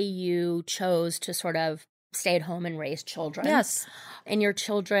say you chose to sort of stay at home and raise children. Yes. And your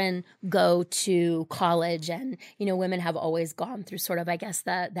children go to college and, women have always gone through sort of, I guess,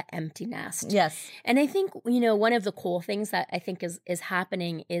 the empty nest. Yes. And I think, one of the cool things that I think is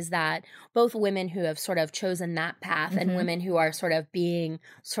happening is that both women who have sort of chosen that path and women who are sort of being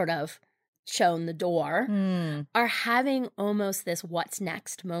sort of shown the door are having almost this what's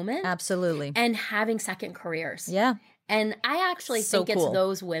next moment. Absolutely. And having second careers. Yeah. And I actually think cool. it's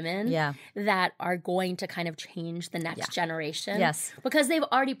those women that are going to kind of change the next generation. Yes. Because they've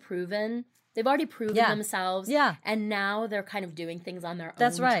already proven themselves. Yeah. And now they're kind of doing things on their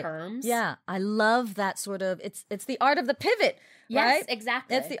That's own right. terms. Yeah. I love that sort of, it's the art of the pivot. Yes, right?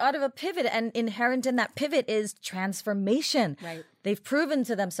 exactly. It's the art of a pivot, and inherent in that pivot is transformation. Right. They've proven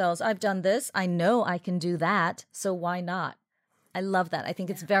to themselves, I've done this, I know I can do that, so why not? I love that. I think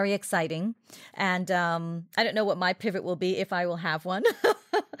it's very exciting. And I don't know what my pivot will be, if I will have one.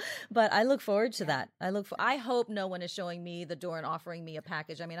 But I look forward to that. I hope no one is showing me the door and offering me a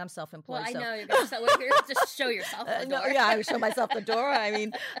package. I mean, I'm self-employed. Well, I know you're going to just show yourself the door. I would show myself the door. I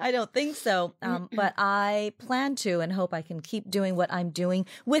mean, I don't think so. But I plan to and hope I can keep doing what I'm doing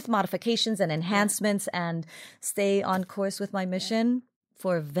with modifications and enhancements and stay on course with my mission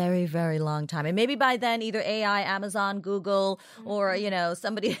for a very, very long time. And maybe by then, either AI, Amazon, Google, or,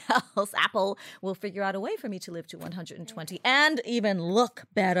 somebody else, Apple, will figure out a way for me to live to 120 and even look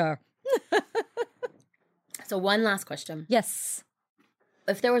better. So one last question. Yes.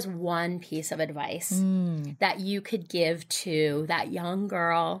 If there was one piece of advice that you could give to that young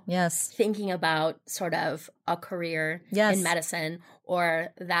girl thinking about sort of a career in medicine, or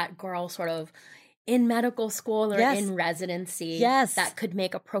that girl sort of in medical school or in residency that could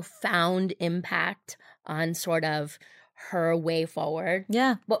make a profound impact on sort of her way forward,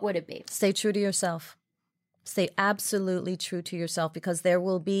 what would it be? Stay true to yourself. Stay absolutely true to yourself, because there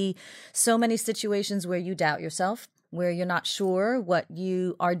will be so many situations where you doubt yourself, where you're not sure what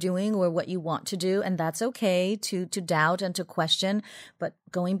you are doing or what you want to do. And that's okay to doubt and to question. But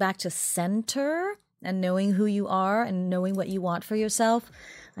going back to center and knowing who you are and knowing what you want for yourself,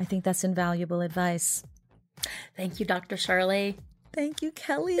 I think that's invaluable advice. Thank you, Dr. Shirley. Thank you,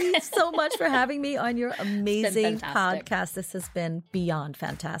 Kelly, so much for having me on your amazing podcast. This has been beyond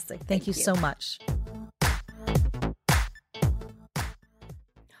fantastic. Thank you so much.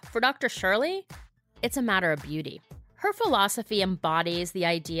 For Dr. Shirley, it's a matter of beauty. Her philosophy embodies the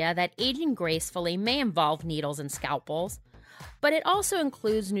idea that aging gracefully may involve needles and scalpels, but it also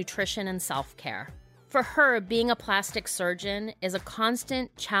includes nutrition and self-care. For her, being a plastic surgeon is a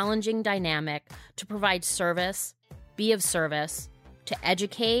constant, challenging dynamic to provide service, be of service, to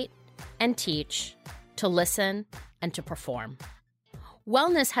educate and teach, to listen, and to perform.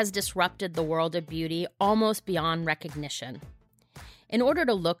 Wellness has disrupted the world of beauty almost beyond recognition. In order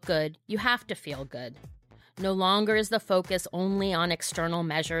to look good, you have to feel good. No longer is the focus only on external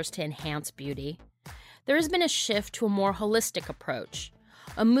measures to enhance beauty. There has been a shift to a more holistic approach,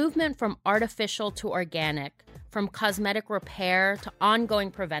 a movement from artificial to organic, from cosmetic repair to ongoing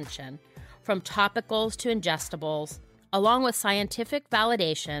prevention, from topicals to ingestibles, along with scientific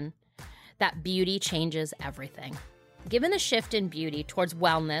validation that beauty changes everything. Given the shift in beauty towards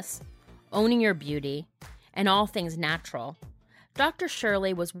wellness, owning your beauty, and all things natural, Dr.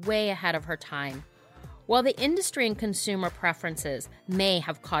 Shirley was way ahead of her time. While the industry and consumer preferences may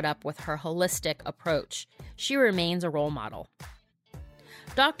have caught up with her holistic approach, she remains a role model.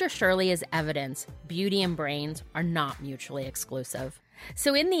 Dr. Shirley is evidence beauty and brains are not mutually exclusive.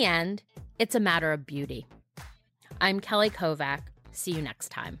 So in the end, it's a matter of beauty. I'm Kelly Kovac. See you next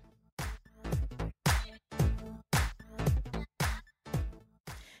time.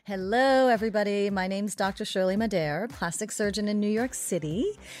 Hello, everybody. My name's Dr. Shirley Madare, plastic surgeon in New York City.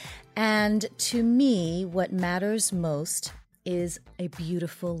 And to me, what matters most is a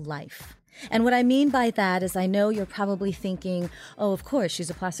beautiful life. And what I mean by that is I know you're probably thinking, oh, of course, she's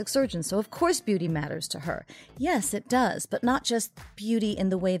a plastic surgeon, so of course beauty matters to her. Yes, it does, but not just beauty in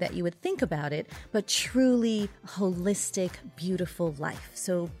the way that you would think about it, but truly holistic, beautiful life.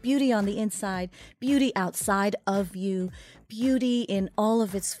 So beauty on the inside, beauty outside of you, beauty in all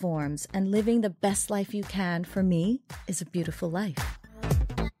of its forms, and living the best life you can, for me, is a beautiful life.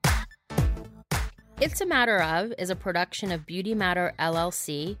 It's a Matter of is a production of Beauty Matter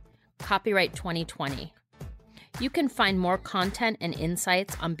LLC, copyright 2020. You can find more content and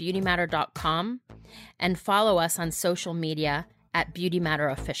insights on beautymatter.com and follow us on social media at Beauty Matter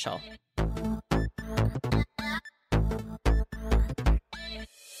Official.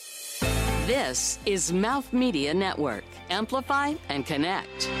 This is Mouth Media Network. Amplify and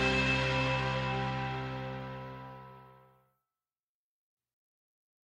connect.